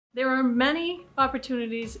There are many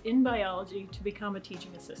opportunities in biology to become a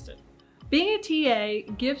teaching assistant. Being a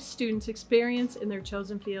TA gives students experience in their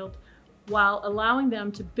chosen field while allowing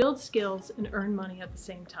them to build skills and earn money at the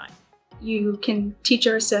same time. You can teach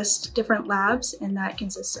or assist different labs, and that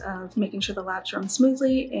consists of making sure the labs run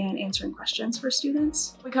smoothly and answering questions for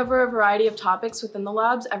students. We cover a variety of topics within the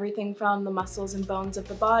labs, everything from the muscles and bones of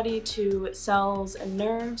the body to cells and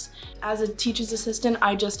nerves. As a teacher's assistant,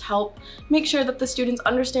 I just help make sure that the students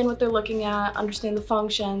understand what they're looking at, understand the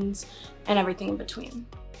functions, and everything in between.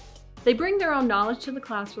 They bring their own knowledge to the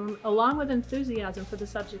classroom along with enthusiasm for the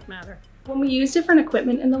subject matter. When we use different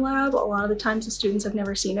equipment in the lab, a lot of the times the students have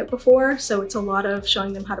never seen it before, so it's a lot of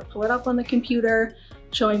showing them how to pull it up on the computer,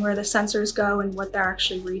 showing where the sensors go and what they're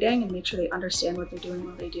actually reading, and make sure they understand what they're doing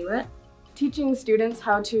while they do it. Teaching students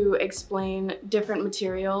how to explain different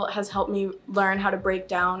material has helped me learn how to break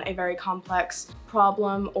down a very complex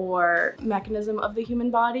problem or mechanism of the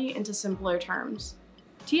human body into simpler terms.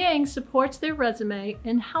 TAing supports their resume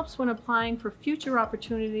and helps when applying for future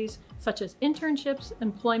opportunities such as internships,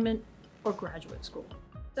 employment, or graduate school.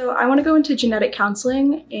 So I want to go into genetic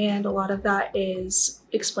counseling, and a lot of that is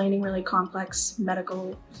explaining really complex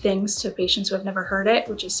medical things to patients who have never heard it,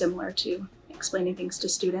 which is similar to explaining things to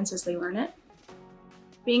students as they learn it.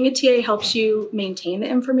 Being a TA helps you maintain the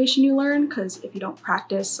information you learn, because if you don't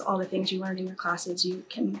practice all the things you learned in your classes, you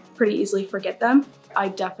can pretty easily forget them. I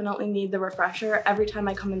definitely need the refresher. Every time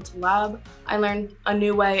I come into lab, I learn a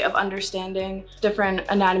new way of understanding different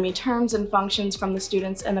anatomy terms and functions from the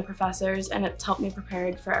students and the professors, and it's helped me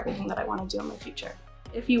prepared for everything that I want to do in my future.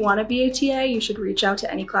 If you want to be a TA, you should reach out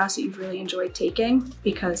to any class that you've really enjoyed taking,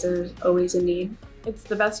 because there's always a need. It's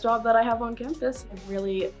the best job that I have on campus. I've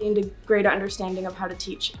really gained a greater understanding of how to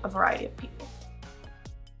teach a variety of people.